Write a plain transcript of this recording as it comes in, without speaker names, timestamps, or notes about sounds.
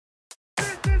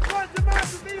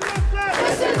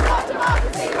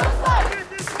democracy looks like.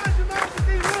 This is what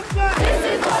democracy looks like. This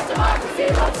is what democracy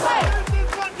looks like. This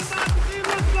is what democracy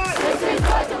looks like. This is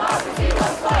what democracy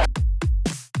looks like.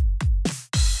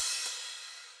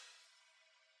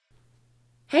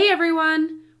 Hey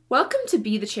everyone! Welcome to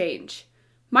Be the Change.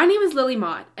 My name is Lily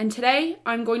Mott, and today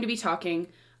I'm going to be talking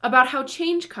about how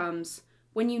change comes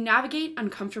when you navigate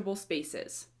uncomfortable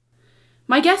spaces.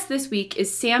 My guest this week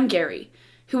is Sam Gerry,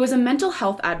 who is a mental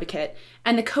health advocate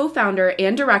and the co-founder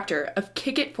and director of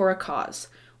Kick It for a Cause,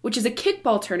 which is a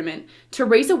kickball tournament to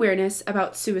raise awareness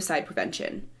about suicide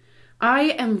prevention.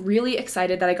 I am really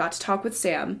excited that I got to talk with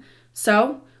Sam,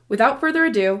 so without further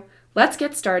ado, let's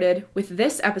get started with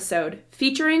this episode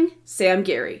featuring Sam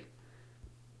Gerry.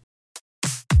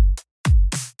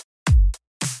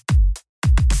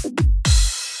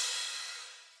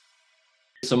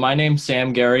 So my name's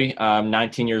Sam Gerry. I'm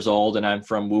 19 years old and I'm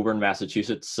from Woburn,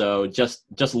 Massachusetts. So just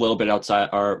a little bit outside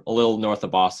or a little north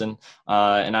of Boston.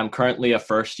 And I'm currently a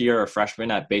freshman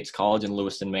at Bates College in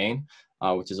Lewiston, Maine,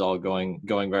 which is all going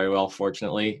very well,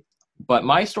 fortunately. But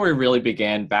my story really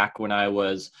began back when I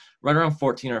was right around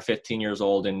 14 or 15 years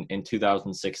old in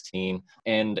 2016.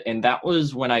 And that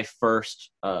was when I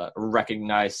first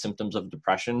recognized symptoms of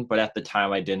depression. But at the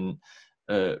time I didn't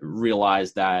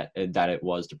realize that it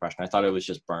was depression. I thought it was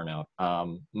just burnout.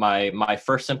 My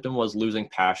first symptom was losing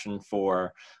passion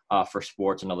for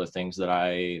sports and other things that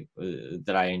I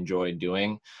enjoyed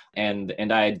doing. And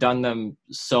I had done them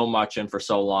so much and for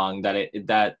so long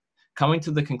that coming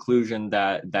to the conclusion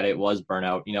that it was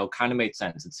burnout, kind of made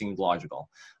sense. It seemed logical.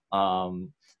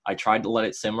 I tried to let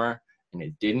it simmer and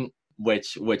it didn't,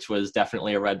 which was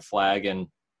definitely a red flag. And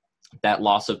that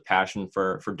loss of passion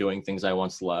for doing things I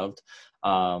once loved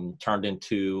turned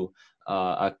into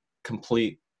a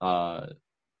complete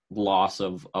loss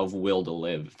of will to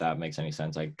live, if that makes any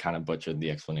sense. I kind of butchered the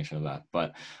explanation of that.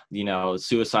 But,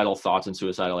 suicidal thoughts and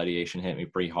suicidal ideation hit me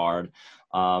pretty hard.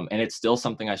 And it's still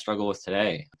something I struggle with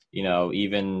today.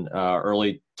 Even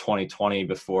early 2020,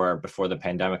 before the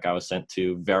pandemic, I was sent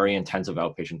to very intensive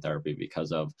outpatient therapy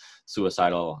because of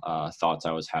suicidal thoughts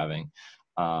I was having,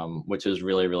 which is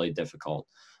really, really difficult.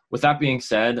 With that being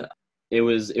said, it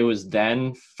was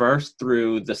then first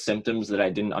through the symptoms that I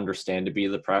didn't understand to be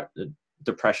the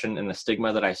depression and the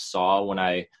stigma that I saw when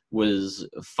I was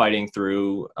fighting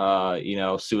through,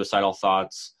 suicidal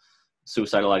thoughts,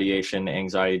 suicidal ideation,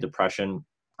 anxiety, depression.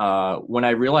 When I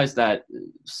realized that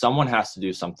someone has to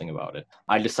do something about it,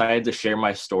 I decided to share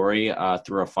my story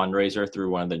through a fundraiser through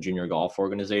one of the junior golf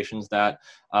organizations that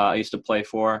I used to play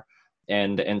for.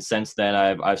 And since then,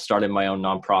 I've started my own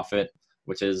nonprofit,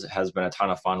 which has been a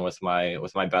ton of fun with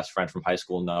my best friend from high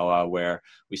school, Noah, where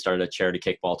we started a charity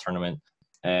kickball tournament.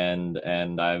 And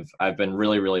I've been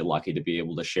really, really lucky to be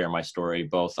able to share my story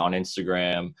both on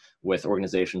Instagram with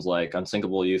organizations like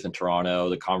Unsinkable Youth in Toronto,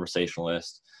 The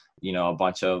Conversationalist, a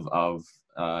bunch of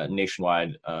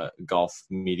nationwide golf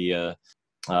media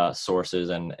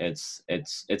sources, and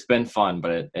it's been fun,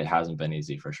 but it hasn't been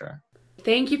easy for sure.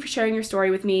 Thank you for sharing your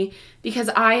story with me because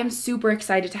I am super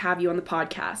excited to have you on the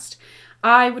podcast.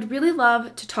 I would really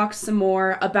love to talk some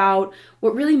more about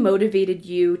what really motivated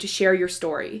you to share your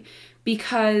story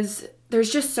because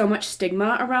there's just so much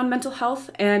stigma around mental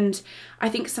health, and I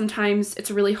think sometimes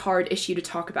it's a really hard issue to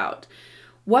talk about.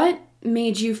 What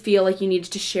made you feel like you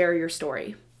needed to share your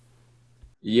story?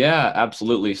 Yeah,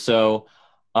 absolutely. So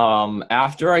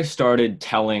after I started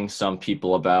telling some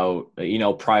people about,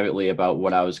 privately about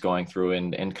what I was going through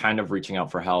and kind of reaching out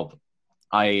for help,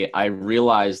 I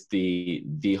realized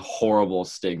the horrible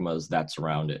stigmas that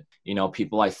surround it.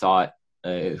 People I thought,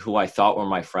 who I thought were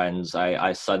my friends,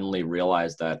 I suddenly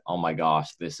realized that, oh my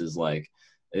gosh, this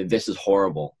is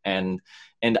horrible. And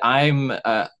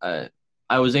I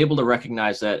was able to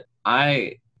recognize that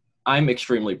I'm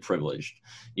extremely privileged.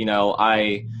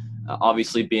 I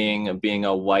obviously being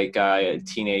a white guy, a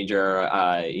teenager,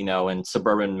 in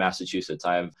suburban Massachusetts,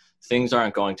 things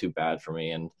aren't going too bad for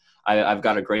me. And I've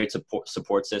got a great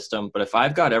support system, but if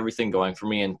I've got everything going for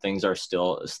me and things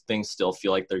still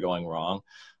feel like they're going wrong,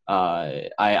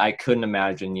 I couldn't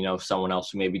imagine, someone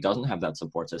else who maybe doesn't have that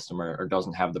support system or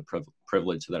doesn't have the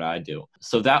privilege that I do.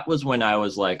 So that was when I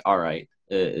was like, all right,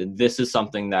 this is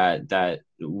something that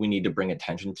we need to bring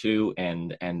attention to.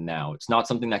 And now it's not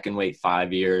something that can wait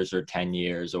 5 years or 10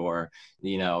 years or,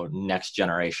 next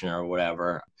generation or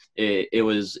whatever. It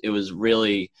was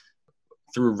really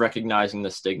through recognizing the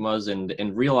stigmas and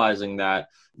realizing that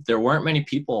there weren't many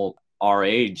people our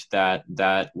age that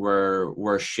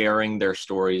were sharing their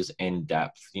stories in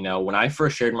depth. When I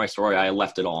first shared my story, I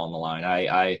left it all on the line.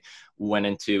 I went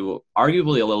into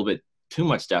arguably a little bit too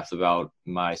much depth about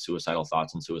my suicidal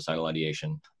thoughts and suicidal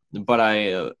ideation.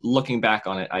 looking back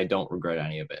on it, I don't regret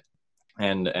any of it.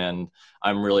 And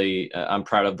I'm really I'm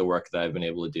proud of the work that I've been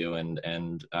able to do, and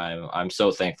I'm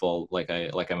so thankful, like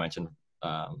I mentioned,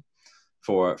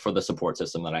 for the support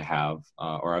system that I have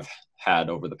or I've had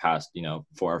over the past 4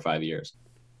 or 5 years.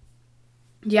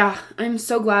 Yeah, I'm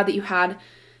so glad that you had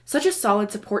such a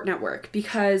solid support network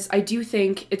because I do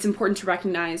think it's important to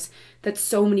recognize that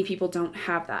so many people don't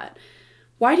have that.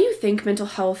 Why do you think mental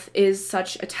health is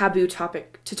such a taboo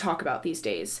topic to talk about these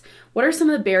days? What are some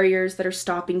of the barriers that are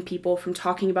stopping people from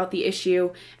talking about the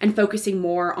issue and focusing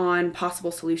more on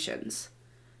possible solutions?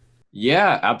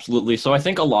 Yeah, absolutely. So I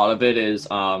think a lot of it is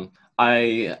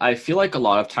I feel like a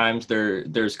lot of times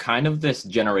there's kind of this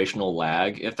generational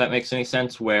lag, if that makes any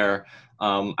sense, where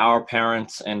our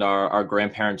parents and our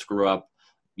grandparents grew up,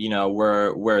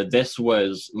 where this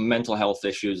was mental health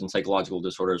issues and psychological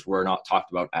disorders were not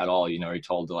talked about at all. You're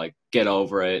told to like get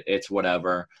over it, it's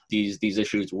whatever. These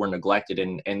issues were neglected,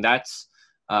 and that's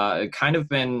kind of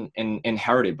been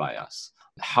inherited by us.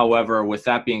 However, with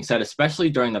that being said, especially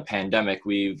during the pandemic,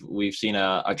 we've seen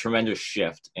a tremendous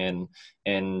shift in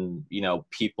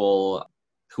people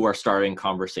who are starting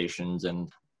conversations.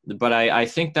 But I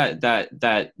think that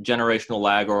generational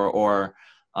lag or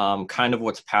kind of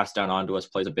what's passed down onto us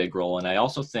plays a big role. And I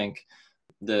also think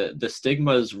the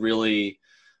stigmas really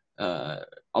a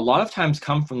lot of times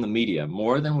come from the media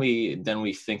more than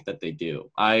we think that they do.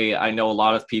 I know a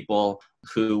lot of people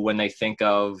who, when they think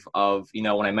of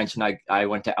when I mentioned I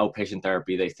went to outpatient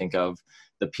therapy, they think of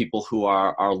the people who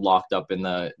are locked up in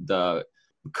the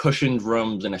cushioned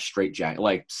rooms in a straitjacket,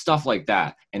 like stuff like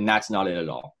that, and that's not it at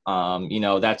all.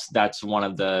 That's one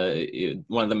of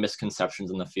the misconceptions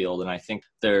in the field, and I think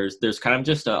there's kind of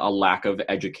just a lack of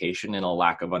education and a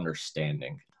lack of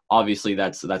understanding. Obviously,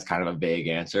 that's kind of a vague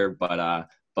answer, but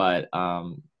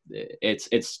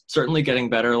it's certainly getting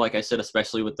better. Like I said,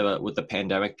 especially with the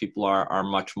pandemic, people are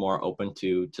much more open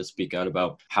to speak out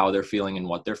about how they're feeling and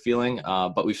what they're feeling.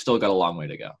 But we've still got a long way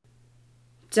to go.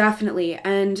 Definitely.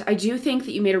 And I do think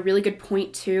that you made a really good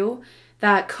point too,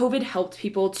 that COVID helped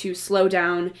people to slow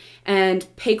down and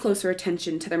pay closer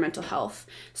attention to their mental health.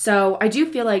 So I do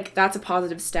feel like that's a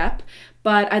positive step,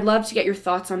 but I'd love to get your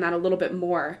thoughts on that a little bit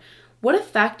more. What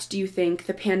effect do you think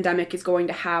the pandemic is going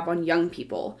to have on young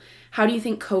people? How do you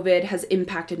think COVID has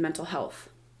impacted mental health?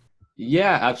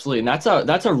 Yeah, absolutely. And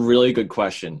that's a really good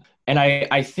question. And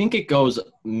I think it goes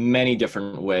many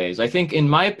different ways. I think, in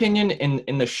my opinion,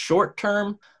 in the short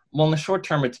term, well, in the short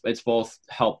term, it's both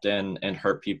helped and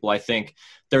hurt people. I think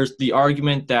there's the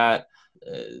argument that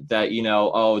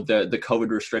oh, the COVID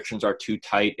restrictions are too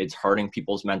tight. It's hurting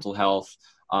people's mental health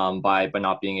by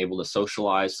not being able to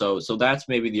socialize. So that's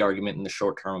maybe the argument in the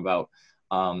short term about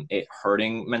it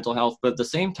hurting mental health. But at the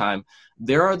same time,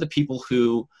 there are the people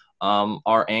who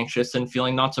are anxious and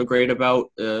feeling not so great about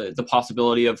the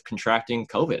possibility of contracting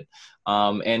COVID,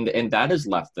 and that has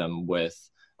left them with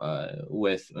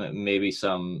maybe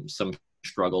some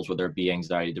struggles, whether it be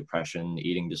anxiety, depression,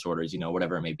 eating disorders,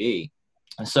 whatever it may be.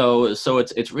 So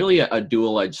it's really a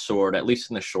dual-edged sword, at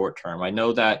least in the short term. I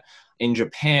know that in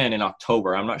Japan in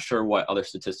October, I'm not sure what other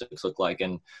statistics look like.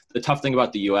 And the tough thing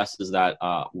about the US is that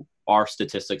our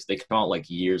statistics, they come out like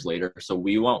years later. So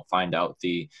we won't find out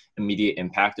the immediate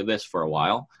impact of this for a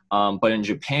while. But in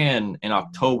Japan in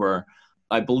October,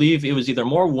 I believe it was either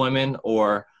more women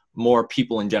or more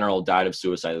people in general died of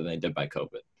suicide than they did by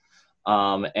COVID.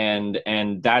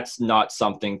 And that's not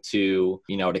something to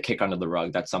kick under the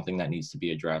rug. That's something that needs to be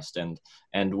addressed.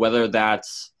 And whether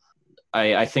that's,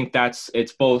 I think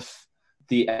it's both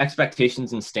the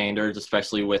expectations and standards,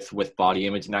 especially with body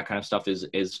image and that kind of stuff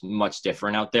is much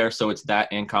different out there. So it's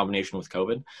that in combination with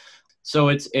COVID. So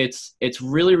it's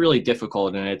really, really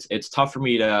difficult. And it's tough for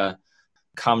me to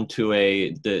come to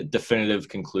the definitive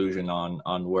conclusion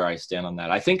on where I stand on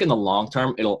that. I think in the long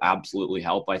term, it'll absolutely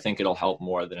help. I think it'll help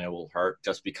more than it will hurt,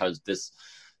 just because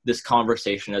this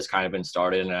conversation has kind of been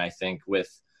started. And I think with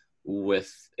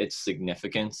its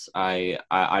significance, I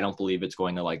don't believe it's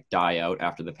going to like die out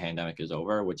after the pandemic is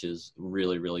over, which is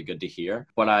really, really good to hear.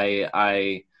 But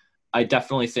I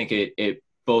definitely think it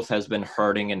both has been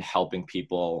hurting and helping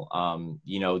people,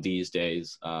 these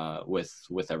days,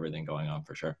 with everything going on,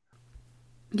 for sure.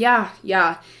 Yeah.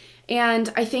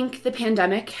 And I think the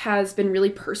pandemic has been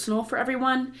really personal for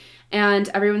everyone, and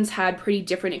everyone's had pretty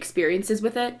different experiences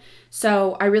with it.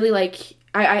 So I really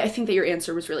I think that your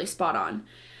answer was really spot on.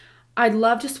 I'd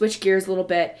love to switch gears a little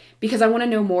bit because I want to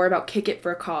know more about Kick It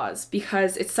for a Cause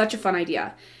because it's such a fun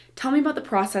idea. Tell me about the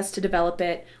process to develop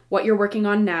it, what you're working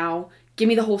on now. Give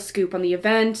me the whole scoop on the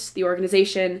event, the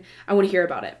organization. I want to hear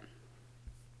about it.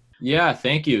 Yeah,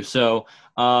 thank you. So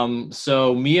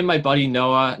So me and my buddy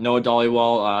Noah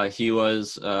Dollywall, he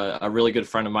was a really good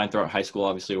friend of mine throughout high school.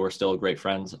 Obviously, we're still great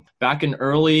friends. Back in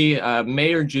early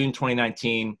May or June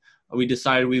 2019, we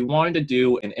decided we wanted to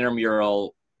do an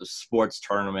intramural sports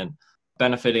tournament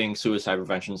benefiting suicide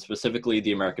prevention, specifically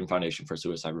the American Foundation for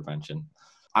Suicide Prevention.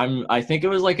 I think it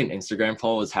was like an Instagram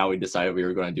poll is how we decided we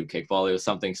were going to do kickball. It was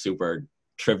something super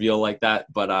trivial like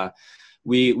that, but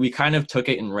we kind of took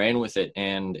it and ran with it.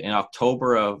 And in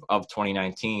October of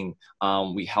 2019,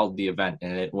 we held the event,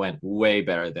 and it went way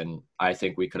better than I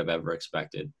think we could have ever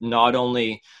expected. Not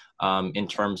only in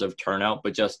terms of turnout,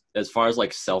 but just as far as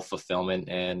like self-fulfillment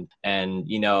and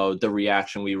the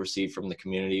reaction we received from the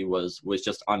community was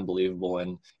just unbelievable.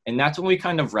 And that's when we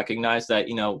kind of recognized that,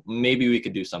 maybe we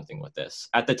could do something with this.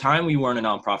 At the time, we weren't a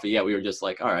nonprofit yet. We were just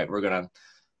like, all right, we're going to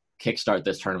kickstart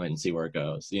this tournament and see where it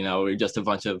goes. We're just a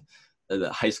bunch of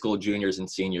the high school juniors and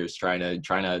seniors trying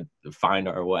to find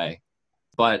our way.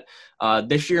 But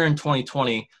this year in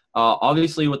 2020,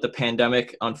 obviously with the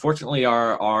pandemic, unfortunately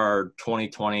our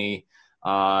 2020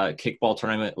 kickball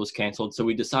tournament was canceled. So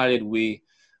we decided we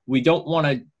don't want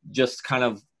to just kind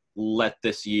of let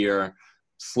this year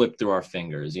slip through our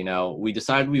fingers. We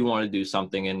decided we wanted to do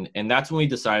something, and that's when we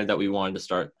decided that we wanted to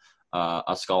start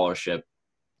a scholarship,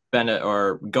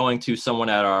 or going to someone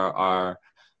at our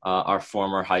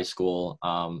former high school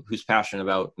who's passionate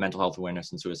about mental health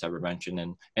awareness and suicide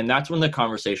prevention. And that's when the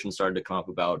conversation started to come up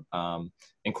about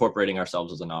incorporating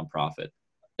ourselves as a nonprofit.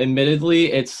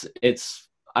 Admittedly,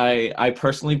 I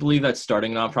personally believe that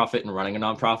starting a nonprofit and running a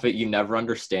nonprofit, you never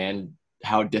understand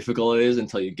how difficult it is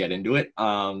until you get into it.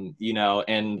 And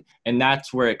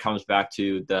that's where it comes back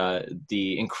to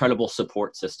the incredible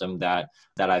support system that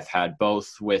I've had,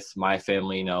 both with my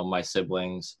family, my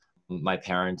siblings, my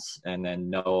parents, and then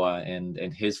Noah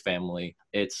and his family.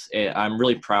 I'm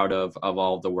really proud of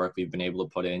all the work we've been able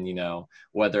to put in,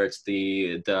 whether it's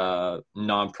the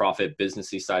nonprofit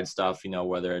businessy side stuff,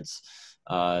 whether it's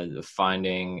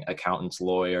finding accountants,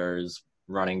 lawyers,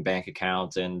 running bank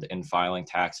accounts and filing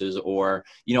taxes, or,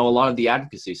 a lot of the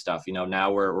advocacy stuff.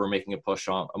 Now we're making a push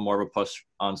on more of a push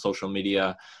on social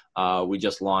media. We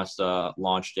just launched a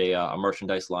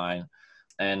merchandise line.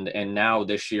 And now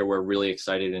this year, we're really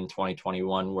excited in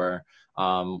 2021, where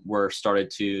we're started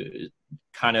to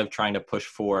kind of trying to push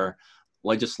for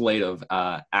legislative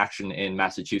action in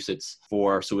Massachusetts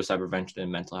for suicide prevention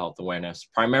and mental health awareness,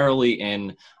 primarily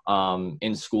in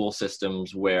school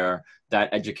systems where that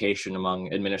education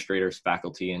among administrators,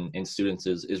 faculty, and students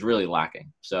is really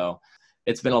lacking. So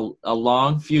it's been a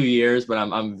long few years, but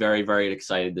I'm very, very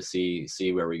excited to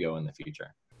see where we go in the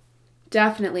future.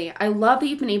 Definitely. I love that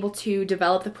you've been able to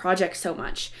develop the project so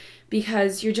much,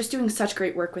 because you're just doing such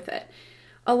great work with it.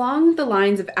 Along the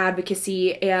lines of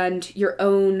advocacy and your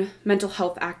own mental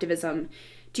health activism,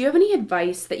 do you have any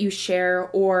advice that you share,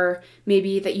 or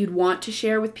maybe that you'd want to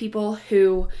share with people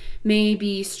who may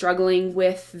be struggling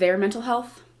with their mental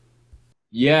health?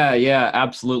 Yeah,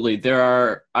 absolutely.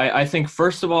 I think,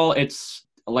 first of all, it's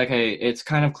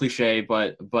kind of cliche,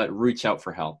 but reach out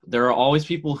for help. There are always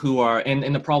people who are,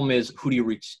 and the problem is, who do you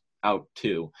reach out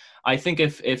to? I think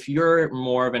if you're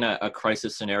more of in a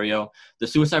crisis scenario, the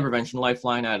suicide prevention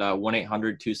lifeline at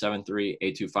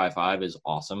 1-800-273-8255 is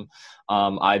awesome.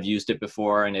 I've used it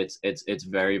before, and it's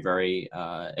very, very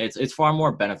it's far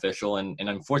more beneficial and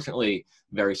unfortunately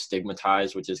very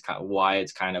stigmatized, which is kind of why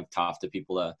it's kind of tough to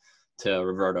people to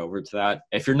revert over to that.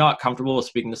 If you're not comfortable with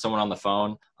speaking to someone on the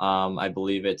phone, I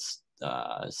believe it's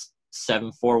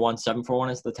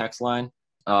 741-741 is the text line.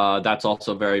 That's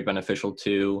also very beneficial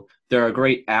too. There are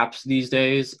great apps these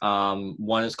days.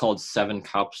 One is called 7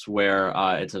 Cups, where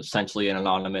it's essentially an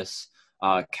anonymous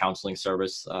counseling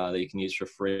service that you can use for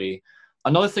free.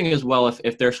 Another thing as well,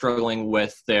 if they're struggling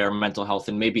with their mental health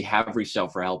and maybe have reached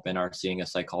out for help and are seeing a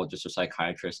psychologist or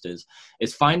psychiatrist, is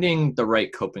finding the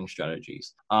right coping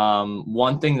strategies.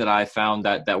 One thing that I found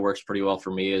that works pretty well for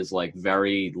me is like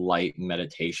very light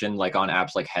meditation, like on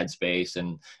apps like Headspace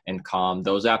and Calm.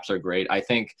 Those apps are great. I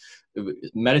think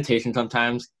meditation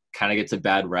sometimes kind of gets a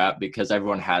bad rap because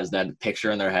everyone has that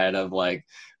picture in their head of like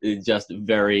just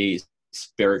very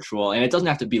spiritual, and it doesn't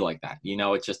have to be like that.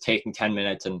 It's just taking 10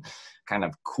 minutes and kind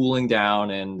of cooling down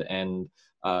and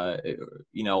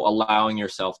allowing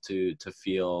yourself to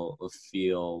feel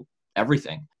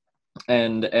everything.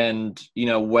 And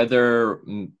whether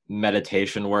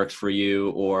meditation works for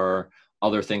you or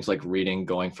other things like reading,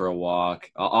 going for a walk,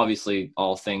 obviously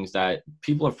all things that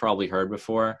people have probably heard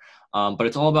before. But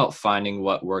it's all about finding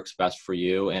what works best for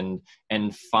you,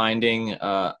 and finding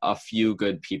a few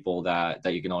good people that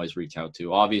you can always reach out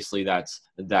to. Obviously,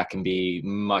 that can be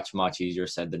much easier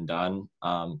said than done.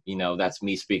 That's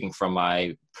me speaking from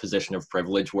my position of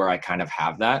privilege where I kind of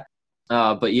have that.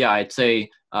 But yeah, I'd say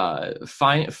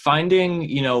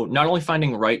finding, not only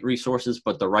finding right resources,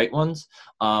 but the right ones,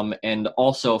 and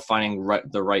also finding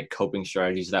the right coping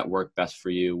strategies that work best for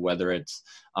you, whether it's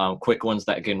quick ones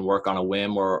that can work on a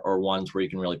whim, or ones where you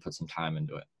can really put some time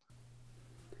into it.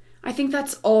 I think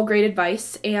that's all great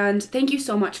advice, and thank you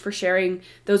so much for sharing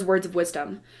those words of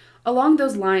wisdom. Along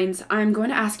those lines, I'm going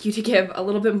to ask you to give a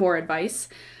little bit more advice.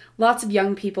 Lots of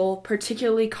young people,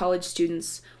 particularly college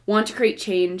students, want to create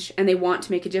change and they want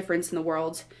to make a difference in the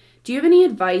world. Do you have any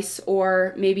advice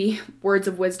or maybe words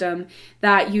of wisdom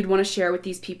that you'd want to share with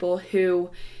these people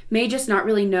who may just not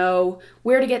really know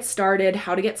where to get started,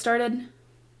 how to get started?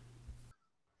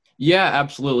 Yeah,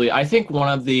 absolutely. I think one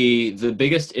of the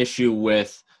biggest issue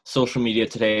with social media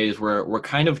today is we're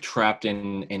kind of trapped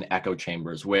in echo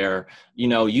chambers where,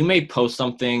 you may post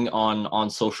something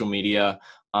on social media,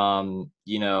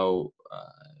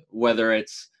 whether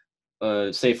it's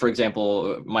say, for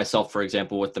example, myself, for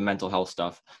example, with the mental health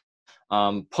stuff,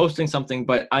 posting something,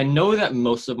 but I know that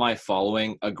most of my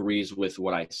following agrees with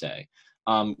what I say,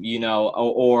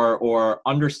 or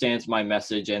understands my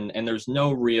message, and there's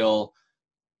no real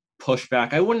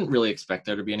pushback. I wouldn't really expect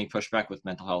there to be any pushback with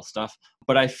mental health stuff,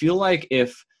 but I feel like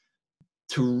if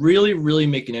to really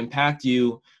make an impact,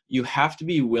 you have to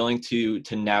be willing to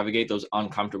navigate those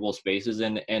uncomfortable spaces,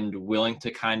 and willing to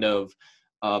kind of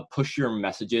push your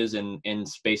messages in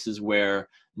spaces where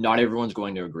not everyone's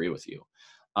going to agree with you.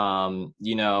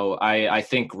 I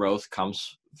think growth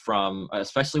comes from,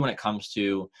 especially when it comes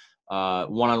to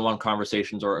one-on-one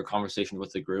conversations or a conversation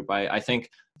with the group. I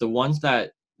think the ones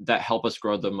that help us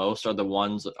grow the most are the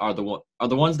ones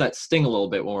that sting a little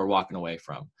bit when we're walking away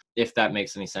from, if that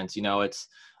makes any sense. It's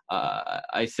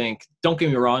I think, don't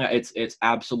get me wrong, it's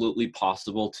absolutely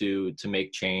possible to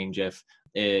make change if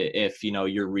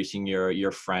you're reaching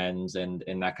your friends and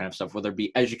that kind of stuff, whether it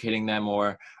be educating them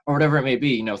or whatever it may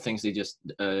be, things they just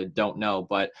don't know.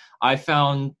 But I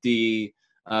found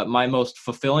my most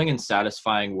fulfilling and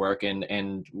satisfying work,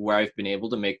 and where I've been able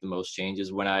to make the most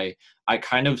changes, when I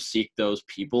kind of seek those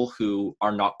people who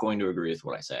are not going to agree with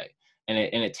what I say. And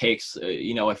it takes,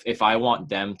 if I want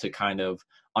them to kind of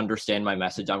understand my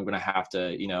message, I'm going to have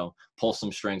to, pull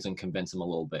some strings and convince them a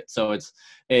little bit. So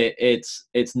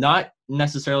it's not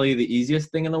necessarily the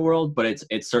easiest thing in the world, but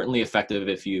it's certainly effective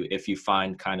if you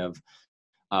find kind of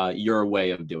your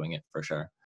way of doing it, for sure.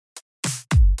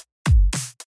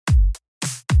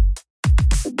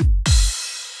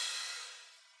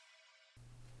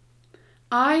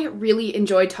 I really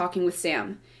enjoyed talking with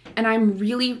Sam, and I'm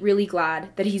really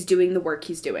glad that he's doing the work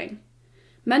he's doing.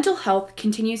 Mental health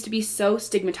continues to be so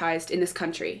stigmatized in this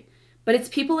country, but it's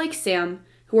people like Sam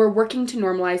who are working to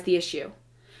normalize the issue.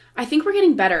 I think we're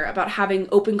getting better about having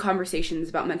open conversations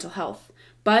about mental health,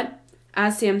 but,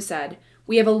 as Sam said,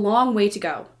 we have a long way to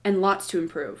go and lots to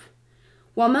improve.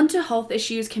 While mental health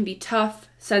issues can be tough,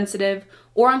 sensitive,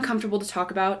 or uncomfortable to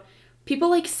talk about, people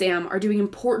like Sam are doing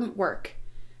important work,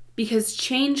 because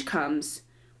change comes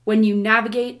when you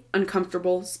navigate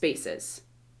uncomfortable spaces.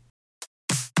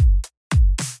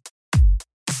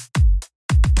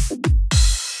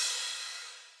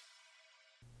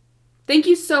 Thank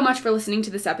you so much for listening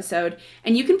to this episode,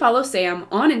 and you can follow Sam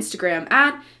on Instagram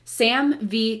at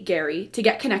SamVGerry to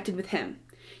get connected with him.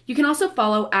 You can also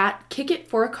follow at Kick It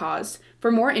for a Cause for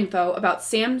more info about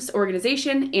Sam's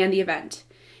organization and the event.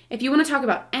 If you want to talk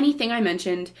about anything I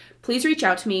mentioned, please reach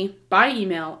out to me by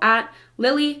email at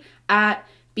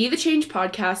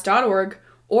lily@bethechangepodcast.org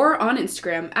or on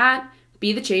Instagram at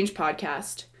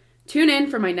bethechangepodcast. Tune in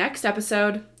for my next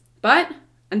episode, but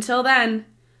until then,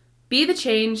 be the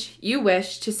change you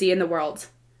wish to see in the world.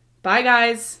 Bye,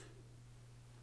 guys.